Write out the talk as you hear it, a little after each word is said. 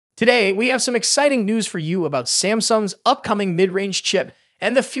Today, we have some exciting news for you about Samsung's upcoming mid-range chip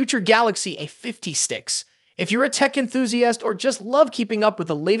and the future Galaxy A56. If you're a tech enthusiast or just love keeping up with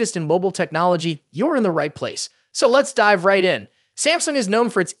the latest in mobile technology, you're in the right place. So let's dive right in. Samsung is known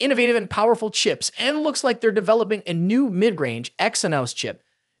for its innovative and powerful chips, and looks like they're developing a new mid-range Exynos chip.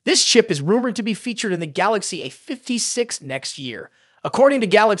 This chip is rumored to be featured in the Galaxy A56 next year. According to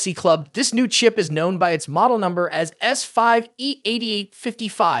Galaxy Club, this new chip is known by its model number as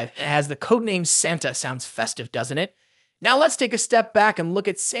S5E8855 and has the codename Santa. Sounds festive, doesn't it? Now let's take a step back and look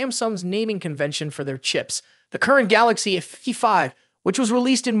at Samsung's naming convention for their chips. The current Galaxy A55, which was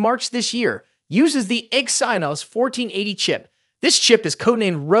released in March this year, uses the Exynos 1480 chip. This chip is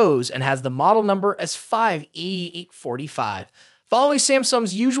codenamed Rose and has the model number as 5E8845. Following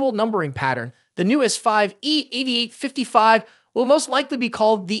Samsung's usual numbering pattern, the new S5E8855 will most likely be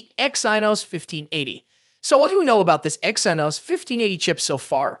called the Exynos 1580. So what do we know about this Exynos 1580 chip so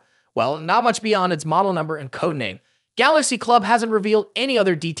far? Well, not much beyond its model number and codename. Galaxy Club hasn't revealed any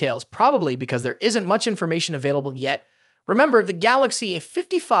other details, probably because there isn't much information available yet. Remember, the Galaxy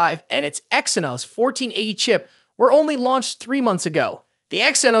A55 and its Exynos 1480 chip were only launched 3 months ago. The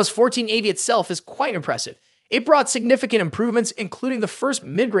Exynos 1480 itself is quite impressive. It brought significant improvements, including the first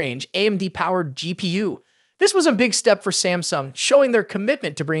mid-range AMD-powered GPU. This was a big step for Samsung, showing their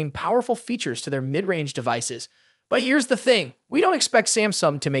commitment to bringing powerful features to their mid-range devices. But here's the thing, we don't expect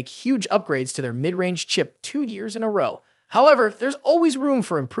Samsung to make huge upgrades to their mid-range chip 2 years in a row. However, there's always room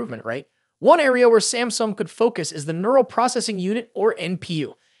for improvement, right? One area where Samsung could focus is the Neural Processing Unit, or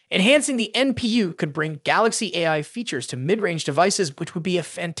NPU. Enhancing the NPU could bring Galaxy AI features to mid-range devices, which would be a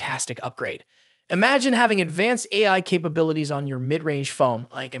fantastic upgrade. Imagine having advanced AI capabilities on your mid-range phone,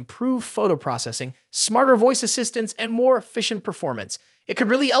 like improved photo processing, smarter voice assistants, and more efficient performance. It could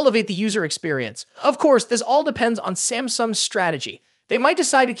really elevate the user experience. Of course, this all depends on Samsung's strategy. They might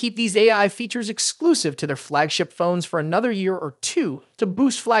decide to keep these AI features exclusive to their flagship phones for another year or two to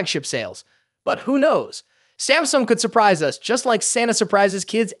boost flagship sales. But who knows? Samsung could surprise us, just like Santa surprises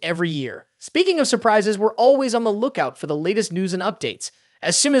kids every year. Speaking of surprises, we're always on the lookout for the latest news and updates.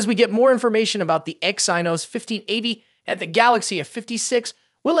 As soon as we get more information about the Exynos 1580 and the Galaxy A56,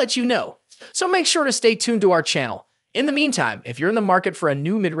 we'll let you know. So make sure to stay tuned to our channel. In the meantime, if you're in the market for a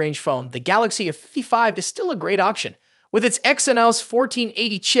new mid-range phone, the Galaxy A55 is still a great option. With its Exynos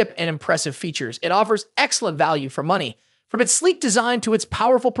 1480 chip and impressive features, it offers excellent value for money. From its sleek design to its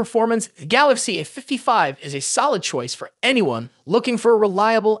powerful performance, the Galaxy A55 is a solid choice for anyone looking for a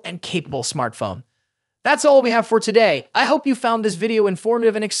reliable and capable smartphone. That's all we have for today. I hope you found this video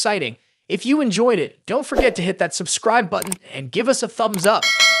informative and exciting. If you enjoyed it, don't forget to hit that subscribe button and give us a thumbs up.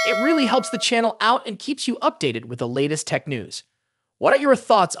 It really helps the channel out and keeps you updated with the latest tech news. What are your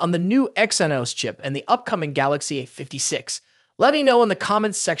thoughts on the new Exynos chip and the upcoming Galaxy A56? Let me know in the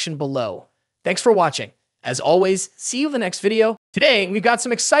comments section below. Thanks for watching. As always, see you in the next video. Today, we've got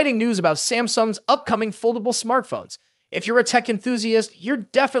some exciting news about Samsung's upcoming foldable smartphones. If you're a tech enthusiast, you're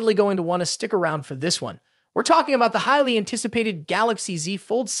definitely going to want to stick around for this one. We're talking about the highly anticipated Galaxy Z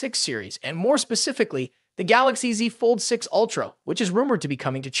Fold 6 series, and more specifically, the Galaxy Z Fold 6 Ultra, which is rumored to be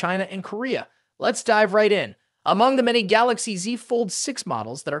coming to China and Korea. Let's dive right in. Among the many Galaxy Z Fold 6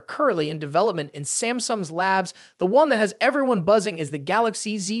 models that are currently in development in Samsung's labs, the one that has everyone buzzing is the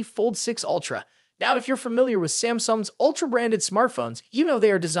Galaxy Z Fold 6 Ultra. Now, if you're familiar with Samsung's Ultra-branded smartphones, you know they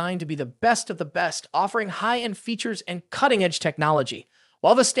are designed to be the best of the best, offering high-end features and cutting-edge technology.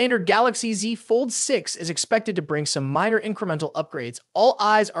 While the standard Galaxy Z Fold 6 is expected to bring some minor incremental upgrades, all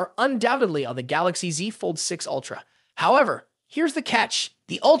eyes are undoubtedly on the Galaxy Z Fold 6 Ultra. However, here's the catch.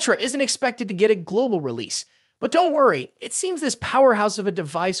 The Ultra isn't expected to get a global release. But don't worry, it seems this powerhouse of a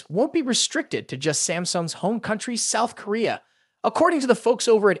device won't be restricted to just Samsung's home country, South Korea. According to the folks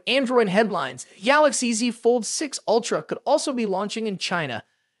over at Android Headlines, Galaxy Z Fold 6 Ultra could also be launching in China.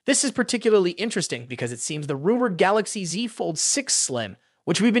 This is particularly interesting because it seems the rumored Galaxy Z Fold 6 Slim,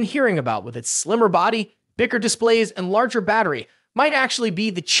 which we've been hearing about with its slimmer body, bigger displays, and larger battery, might actually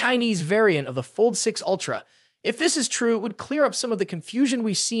be the Chinese variant of the Fold 6 Ultra. If this is true, it would clear up some of the confusion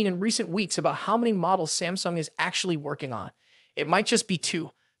we've seen in recent weeks about how many models Samsung is actually working on. It might just be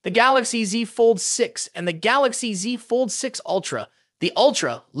two. The Galaxy Z Fold 6 and the Galaxy Z Fold 6 Ultra. The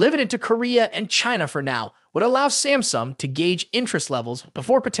Ultra, limited to Korea and China for now, would allow Samsung to gauge interest levels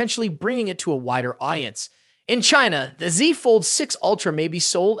before potentially bringing it to a wider audience. In China, the Z Fold 6 Ultra may be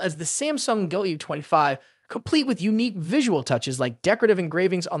sold as the Samsung W25, complete with unique visual touches like decorative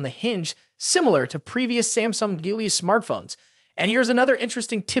engravings on the hinge, similar to previous Samsung Galaxy smartphones. And here's another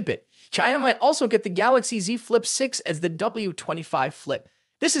interesting tidbit. China might also get the Galaxy Z Flip 6 as the W25 Flip.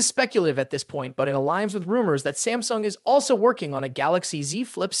 This is speculative at this point, but it aligns with rumors that Samsung is also working on a Galaxy Z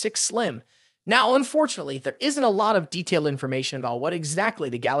Flip 6 Slim. Now, unfortunately, there isn't a lot of detailed information about what exactly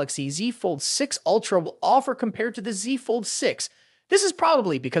the Galaxy Z Fold 6 Ultra will offer compared to the Z Fold 6. This is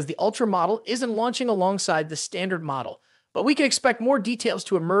probably because the Ultra model isn't launching alongside the standard model, but we can expect more details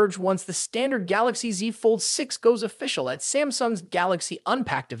to emerge once the standard Galaxy Z Fold 6 goes official at Samsung's Galaxy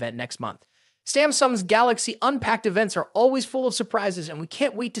Unpacked event next month. Samsung's Galaxy Unpacked events are always full of surprises, and we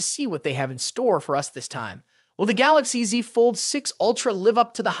can't wait to see what they have in store for us this time. Will the Galaxy Z Fold 6 Ultra live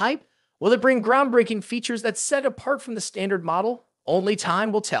up to the hype? Will it bring groundbreaking features that set it apart from the standard model? Only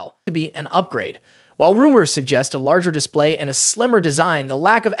time will tell. To be an upgrade. While rumors suggest a larger display and a slimmer design, the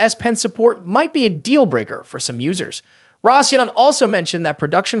lack of S Pen support might be a deal breaker for some users. Ross Yanon also mentioned that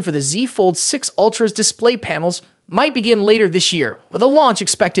production for the Z Fold 6 Ultra's display panels might begin later this year, with a launch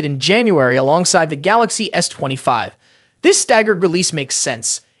expected in January alongside the Galaxy S25. This staggered release makes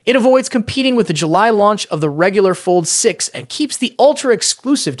sense. It avoids competing with the July launch of the regular Fold 6 and keeps the Ultra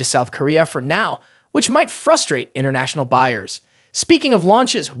exclusive to South Korea for now, which might frustrate international buyers. Speaking of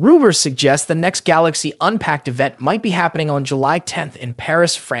launches, rumors suggest the next Galaxy Unpacked event might be happening on July 10th in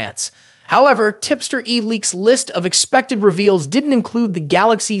Paris, France. However, Tipster eLeaks' list of expected reveals didn't include the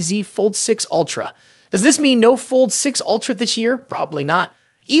Galaxy Z Fold 6 Ultra. Does this mean no Fold 6 Ultra this year? Probably not.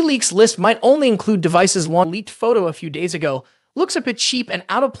 eLeaks' list might only include devices launched. A leaked photo a few days ago looks a bit cheap and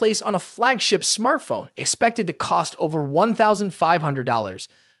out of place on a flagship smartphone, expected to cost over $1,500.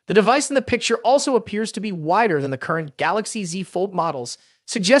 The device in the picture also appears to be wider than the current Galaxy Z Fold models,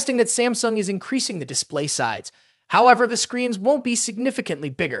 suggesting that Samsung is increasing the display size. However, the screens won't be significantly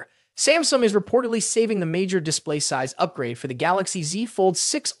bigger. Samsung is reportedly saving the major display size upgrade for the Galaxy Z Fold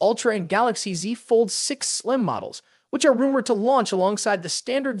 6 Ultra and Galaxy Z Fold 6 Slim models, which are rumored to launch alongside the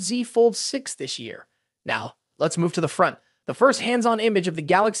standard Z Fold 6 this year. Now, let's move to the front. The first hands-on image of the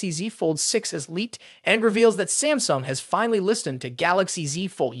Galaxy Z Fold 6 is leaked and reveals that Samsung has finally listened to Galaxy Z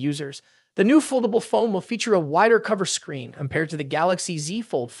Fold users. The new foldable phone will feature a wider cover screen compared to the Galaxy Z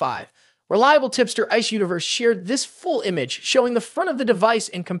Fold 5. Reliable tipster Ice Universe shared this full image showing the front of the device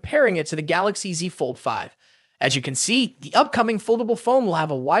and comparing it to the Galaxy Z Fold 5. As you can see, the upcoming foldable phone will have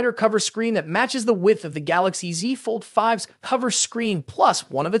a wider cover screen that matches the width of the Galaxy Z Fold 5's cover screen plus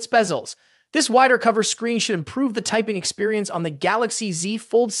one of its bezels. This wider cover screen should improve the typing experience on the Galaxy Z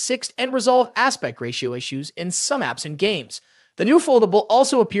Fold 6 and resolve aspect ratio issues in some apps and games. The new foldable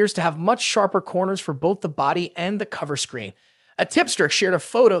also appears to have much sharper corners for both the body and the cover screen. A tipster shared a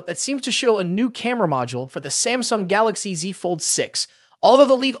photo that seems to show a new camera module for the Samsung Galaxy Z Fold 6. Although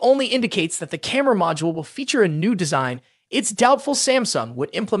the leak only indicates that the camera module will feature a new design, it's doubtful Samsung would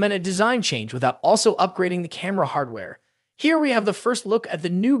implement a design change without also upgrading the camera hardware. Here we have the first look at the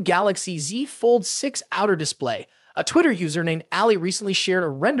new Galaxy Z Fold 6 outer display. A Twitter user named Ali recently shared a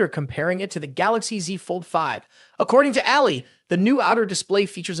render comparing it to the Galaxy Z Fold 5. According to Ali, the new outer display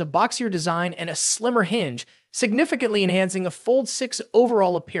features a boxier design and a slimmer hinge, significantly enhancing the Fold 6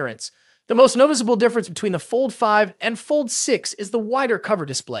 overall appearance. The most noticeable difference between the Fold 5 and Fold 6 is the wider cover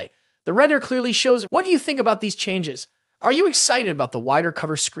display. The render clearly shows. What do you think about these changes? Are you excited about the wider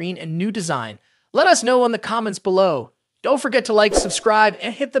cover screen and new design? Let us know in the comments below. Don't forget to like, subscribe,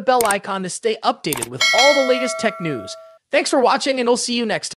 and hit the bell icon to stay updated with all the latest tech news. Thanks for watching, and I'll see you next time.